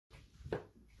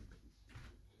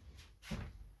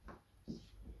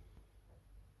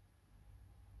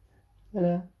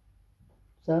Hello.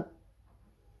 What's up?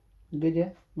 Good, yeah?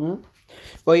 Huh?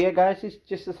 Well, yeah, guys, it's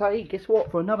just to say, guess what?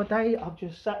 For another day, I've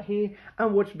just sat here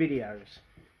and watched videos.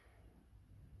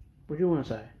 What do you want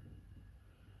to say?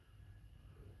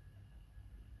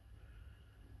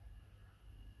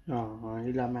 Oh,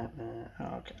 you love Matt, man.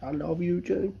 Okay, I love you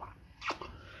too.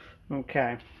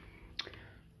 Okay.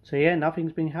 So, yeah,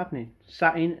 nothing's been happening.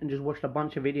 Sat in and just watched a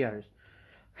bunch of videos.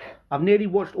 I've nearly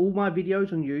watched all my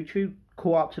videos on YouTube,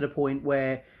 caught up to the point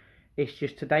where it's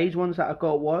just today's ones that I've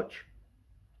got to watch,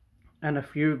 and a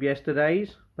few of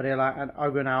yesterday's, but they're like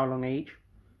over an hour long each.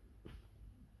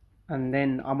 And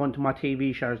then I'm onto my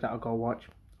TV shows that I've got to watch.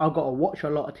 I've got to watch a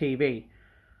lot of TV.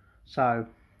 So,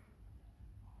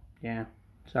 yeah.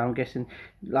 So I'm guessing,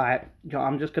 like,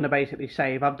 I'm just going to basically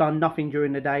say, if I've done nothing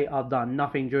during the day, I've done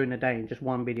nothing during the day in just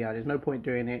one video. There's no point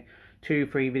doing it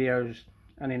 2-3 videos,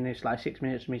 and then it's like 6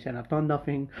 minutes of me saying, I've done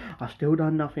nothing, I've still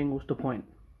done nothing, what's the point?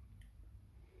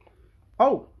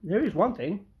 Oh, there is one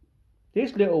thing.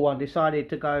 This little one decided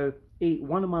to go eat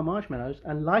one of my marshmallows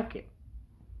and like it.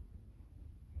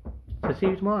 So see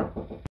you tomorrow.